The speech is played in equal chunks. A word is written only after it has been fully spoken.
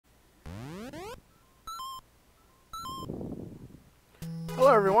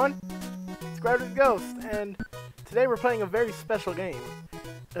Hello everyone, it's GravityTheGhost, and today we're playing a very special game.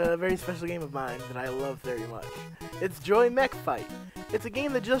 A very special game of mine that I love very much. It's Joy Mech Fight. It's a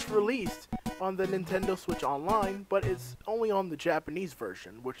game that just released on the Nintendo Switch Online, but it's only on the Japanese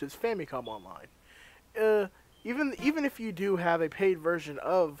version, which is Famicom Online. Even if you do have a paid version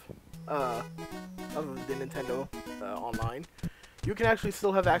of the Nintendo Online, you can actually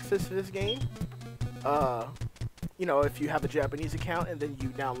still have access to this game. You know, if you have a Japanese account and then you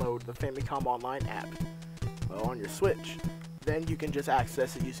download the Famicom Online app on your Switch, then you can just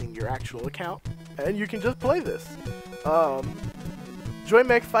access it using your actual account, and you can just play this. Joy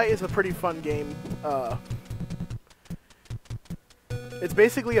Mech Fight is a pretty fun game. It's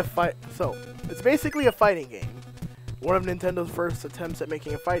basically a fighting game. One of Nintendo's first attempts at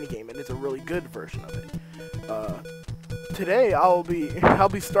making a fighting game, and it's a really good version of it. Today I'll be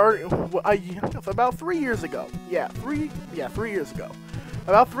starting about 3 years ago. Yeah, 3 years ago.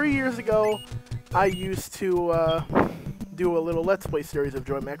 About 3 years ago, I used to do a little Let's Play series of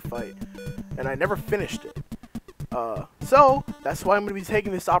Joy Mech Fight, and I never finished it. So that's why I'm going to be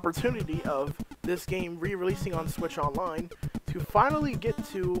taking this opportunity of this game re-releasing on Switch Online to finally get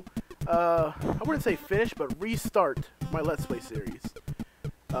to I wouldn't say finish, but restart my Let's Play series.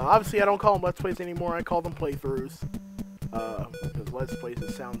 Obviously, I don't call them Let's Plays anymore. I call them playthroughs. Because Let's Plays,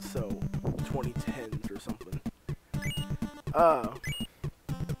 it sounds so 2010s or something.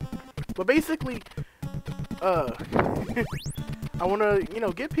 But basically, I want to,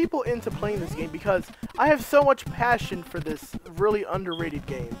 get people into playing this game because I have so much passion for this really underrated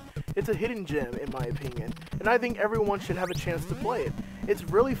game. It's a hidden gem, in my opinion, and I think everyone should have a chance to play it. It's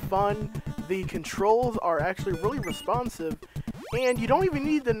really fun, the controls are actually really responsive, and you don't even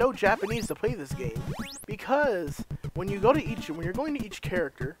need to know Japanese to play this game, because when you're going to each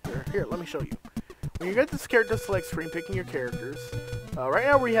character, here, let me show you. When you get this character select screen, picking your characters,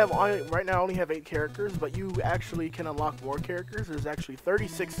 right now I only have 8 characters, but you actually can unlock more characters. There's actually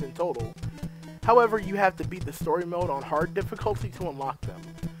 36 in total. However, you have to beat the story mode on hard difficulty to unlock them.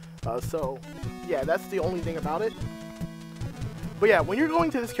 So, yeah, that's the only thing about it. But yeah, when you're going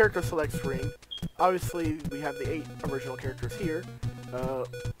to this character select screen, obviously we have the 8 original characters here.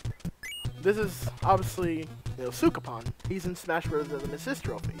 This is obviously, Sukapon. He's in Smash Bros. As an assist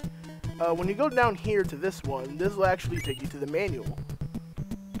trophy. When you go down here to this one, this will actually take you to the manual.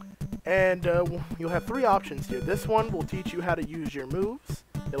 And you'll have 3 options here. This one will teach you how to use your moves.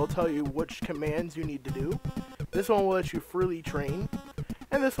 It'll tell you which commands you need to do. This one will let you freely train.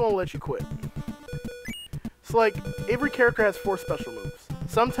 And this one will let you quit. So like, every character has 4 special moves.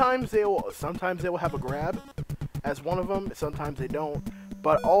 Sometimes they will have a grab as one of them, sometimes they don't.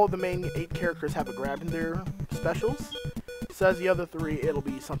 But all of the main 8 characters have a grab in their specials. So as the other 3, it'll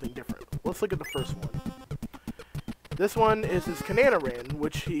be something different. Let's look at the first one. This one is his Kananaran,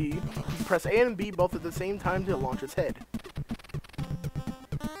 which you press A and B both at the same time to launch his head.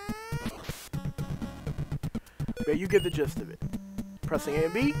 Yeah, you get the gist of it. Pressing A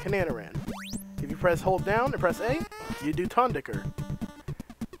and B, Kananaran. If you hold down and press A, you do Tondicker.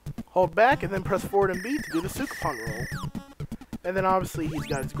 Hold back and then press forward and B to do the Sukapon roll. And then obviously he's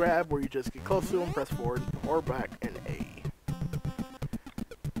got his grab where you just get close to him, press forward or back and A.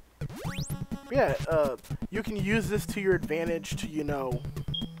 Yeah, you can use this to your advantage to,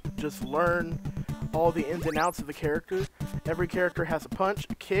 just learn all the ins and outs of the character. Every character has a punch,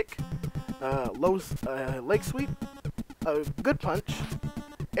 a kick, leg sweep, a good punch,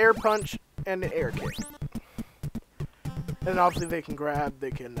 air punch, and an air kick. And then obviously they can grab,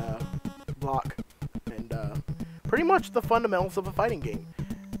 they can block, and pretty much the fundamentals of a fighting game.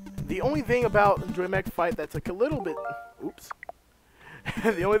 The only thing about Joy Mech Fight that's like a little bit... Oops.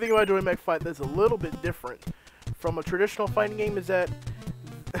 The only thing about Joy Mech Fight that's a little bit different from a traditional fighting game is that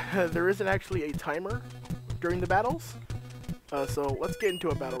there isn't actually a timer during the battles. So let's get into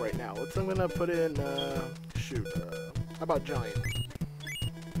a battle right now. I'm gonna put in, how about Giant?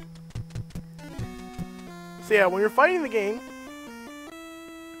 So yeah, when you're fighting the game,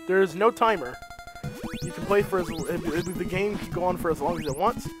 there's no timer. You can play for the game can go on for as long as it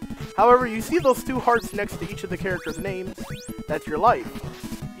wants. However, you see those 2 hearts next to each of the characters' names. That's your life.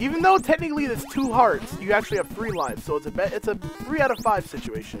 Even though technically there's 2 hearts, you actually have 3 lives. So it's a 3 out of 5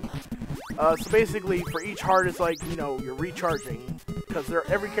 situation. So basically, for each heart, it's like you're recharging because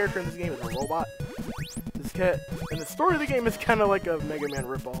every character in this game is a robot. And the story of the game is kind of like a Mega Man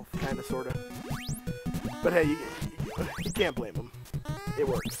ripoff, kind of, sorta. But hey, you can't blame them. It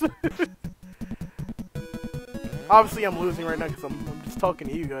works. Obviously, I'm losing right now because I'm just talking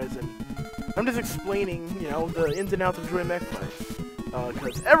to you guys, and I'm just explaining, the ins and outs of Joy Mech Fight.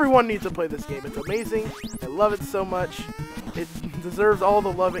 Because everyone needs to play this game. It's amazing. I love it so much. It deserves all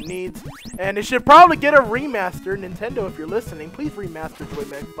the love it needs, and it should probably get a remaster. Nintendo, if you're listening, please remaster Joy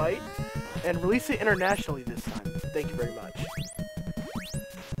Mech Fight and release it internationally this time. Thank you very much.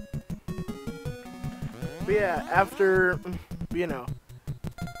 But yeah, after, you know,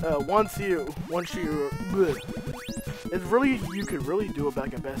 once you, it's really, you could really do it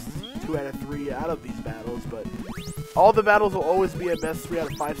like a best 2 out of 3 out of these battles, but all the battles will always be a best 3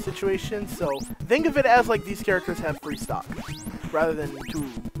 out of 5 situation, so think of it as like these characters have free stock, rather than 2,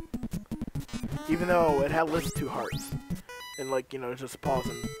 even though it had listed 2 hearts, and like, you know, just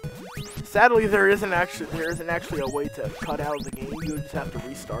pausing. Sadly, there isn't actually a way to cut out of the game, you just have to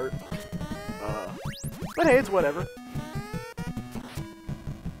restart, but hey, it's whatever.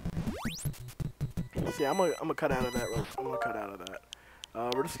 So yeah, I'm gonna cut out of that. I'm gonna cut out of that.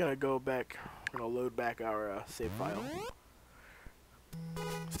 We're just gonna go back. We're gonna load back our save file.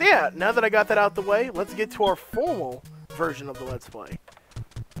 So yeah, now that I got that out the way, let's get to our formal version of the Let's Play.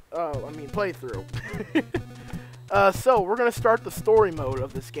 Playthrough. So we're gonna start the story mode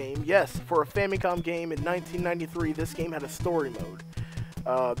of this game. Yes, for a Famicom game in 1993, this game had a story mode.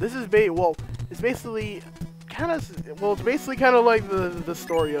 This is it's basically kind of like the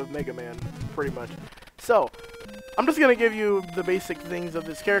story of Mega Man, pretty much. So, I'm just gonna give you the basic things of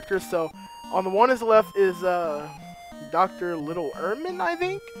this character. So, on the one on the left is Dr. Little Ermin, I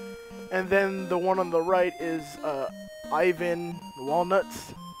think, and then the one on the right is Ivan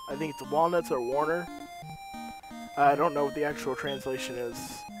Walnuts. I think it's Walnuts or Warner. I don't know what the actual translation is.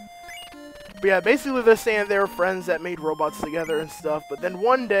 But yeah, basically they're saying they were friends that made robots together and stuff. But then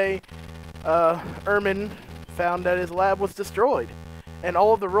one day, Ermin found that his lab was destroyed, and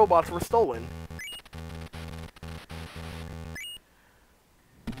all of the robots were stolen.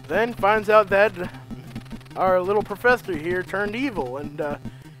 Then finds out that our little professor here turned evil, and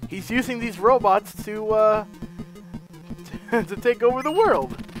he's using these robots to to take over the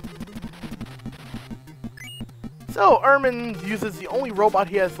world. So Ermin uses the only robot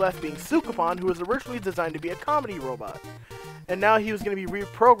he has left, being Sukapon, who was originally designed to be a comedy robot, and now he was going to be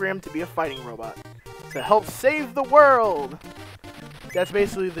reprogrammed to be a fighting robot to help save the world. That's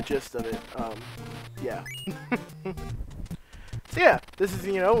basically the gist of it. Yeah. So yeah, this is,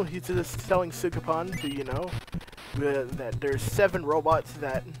 you know, he's just telling Sukapon to, you know, that there's 7 robots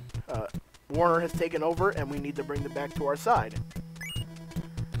that Warner has taken over, and we need to bring them back to our side.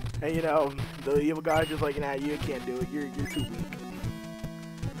 And you know, the evil guy's just like, nah, you can't do it. You're too weak.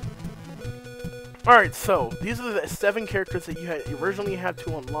 All right, so these are the 7 characters that you originally had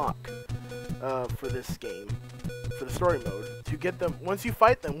to unlock for this game, for the story mode. To get them, once you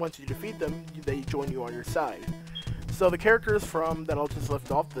fight them, once you defeat them, they join you on your side. So the characters from that I'll just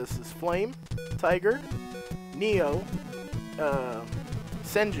lift off this is Flame, Tiger, Neo,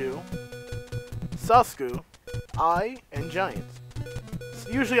 Senju, Sasuke, I, and Giant. So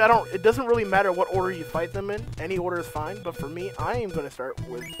usually it doesn't really matter what order you fight them in. Any order is fine, but for me, I am going to start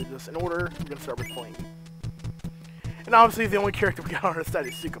with just an order. I'm going to start with Flame. And obviously the only character we got on our side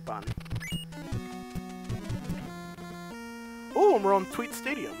is Sukapon. Oh, and we're on Tweet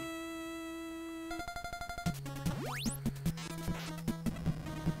Stadium.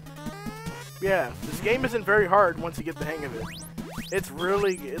 Yeah, this game isn't very hard once you get the hang of it. It's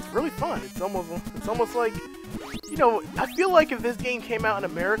really fun. It's almost like, you know, I feel like if this game came out in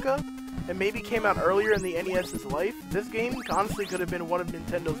America and maybe came out earlier in the NES's life, this game honestly could have been one of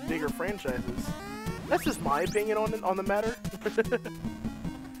Nintendo's bigger franchises. That's just my opinion on the matter.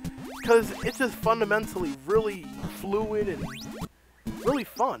 Because it's just fundamentally really fluid and really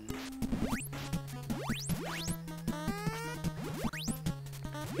fun.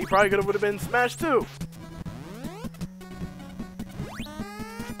 He probably could have been Smash 2.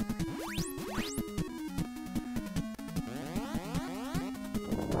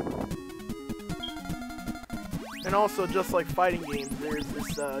 And also, just like fighting games, there's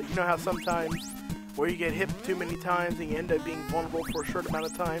this, you know how sometimes where you get hit too many times and you end up being vulnerable for a short amount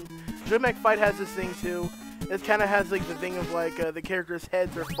of time? Joy Mech Fight has this thing too. It kind of has like the thing of like the characters'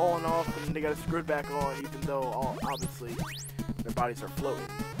 heads are falling off and they got screwed back on, even though obviously their bodies are floating.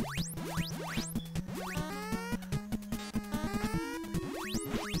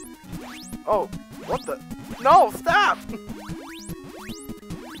 Oh, what the? No, stop!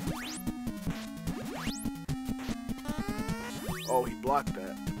 Oh, he blocked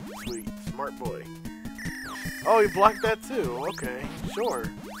that. Sweet, smart boy. Oh, he blocked that too. Okay, sure.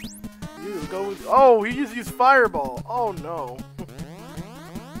 You go with. Oh, he just used fireball. Oh no.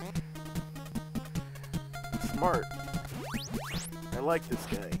 Smart. I like this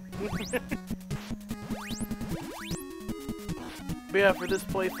guy. But yeah, for this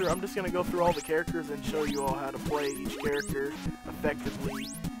playthrough, I'm just going to go through all the characters and show you all how to play each character effectively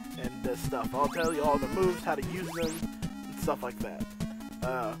and stuff. I'll tell you all the moves, how to use them, and stuff like that.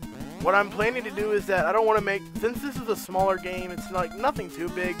 What I'm planning to do is that I don't want to make, since this is a smaller game, it's like nothing too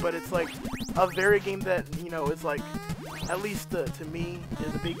big, but it's like a very game that, you know, is like, at least to me,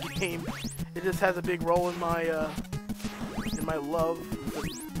 is a big game. It just has a big role in my love for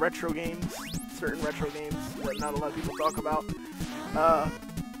retro games, certain retro games that not a lot of people talk about.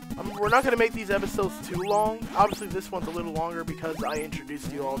 We're not going to make these episodes too long. Obviously, this one's a little longer because I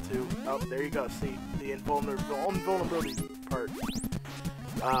introduced you all to, oh, there you go, see, the invulnerability part.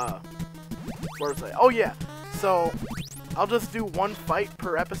 Where was I? Oh yeah, so I'll just do one fight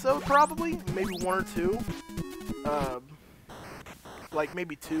per episode, probably, maybe one or two. Like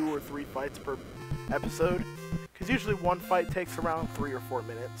maybe 2 or 3 fights per episode, because usually one fight takes around 3 or 4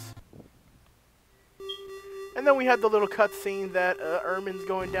 minutes. And then we had the little cutscene that Ermin's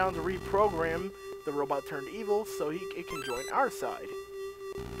going down to reprogram the robot turned evil so it can join our side.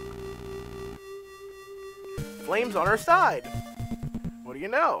 Flame's on our side. What do you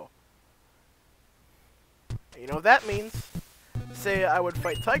know? You know what that means? Say I would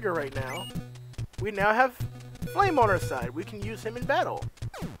fight Tiger right now. We now have Flame on our side. We can use him in battle.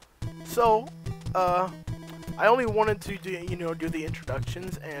 So, I only wanted to do the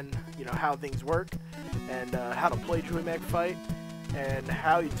introductions and, how things work, and how to play Joy Mech Fight, and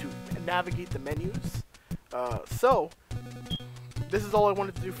how to navigate the menus. So, this is all I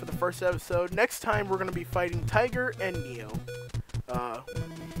wanted to do for the first episode. Next time, we're going to be fighting Tiger and Neo.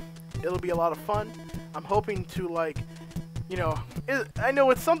 It'll be a lot of fun. I'm hoping to, I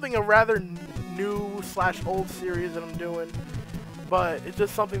know it's something a rather new/old series that I'm doing, but it's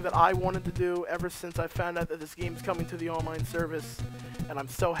just something that I wanted to do ever since I found out that this game's coming to the online service, and I'm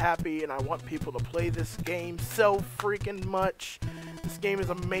so happy, and I want people to play this game so freaking much. This game is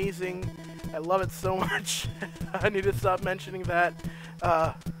amazing. I love it so much. I need to stop mentioning that.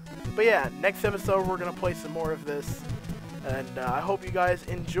 But yeah, next episode we're going to play some more of this, and I hope you guys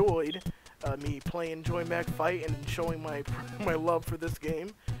enjoyed me playing Joy Mech Fight and showing my love for this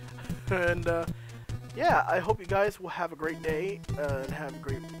game. And yeah, I hope you guys will have a great day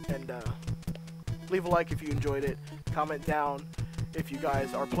and leave a like if you enjoyed it. Comment down if you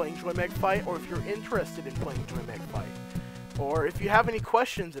guys are playing Joy Mech Fight, or if you're interested in playing Joy Mech Fight, or if you have any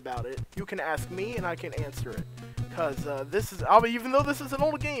questions about it, you can ask me and I can answer it. Because even though this is an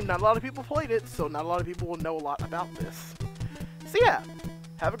old game, not a lot of people played it, so not a lot of people will know a lot about this. So yeah,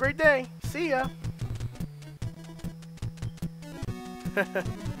 have a great day. See ya.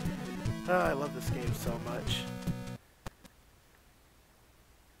 I love this game so much.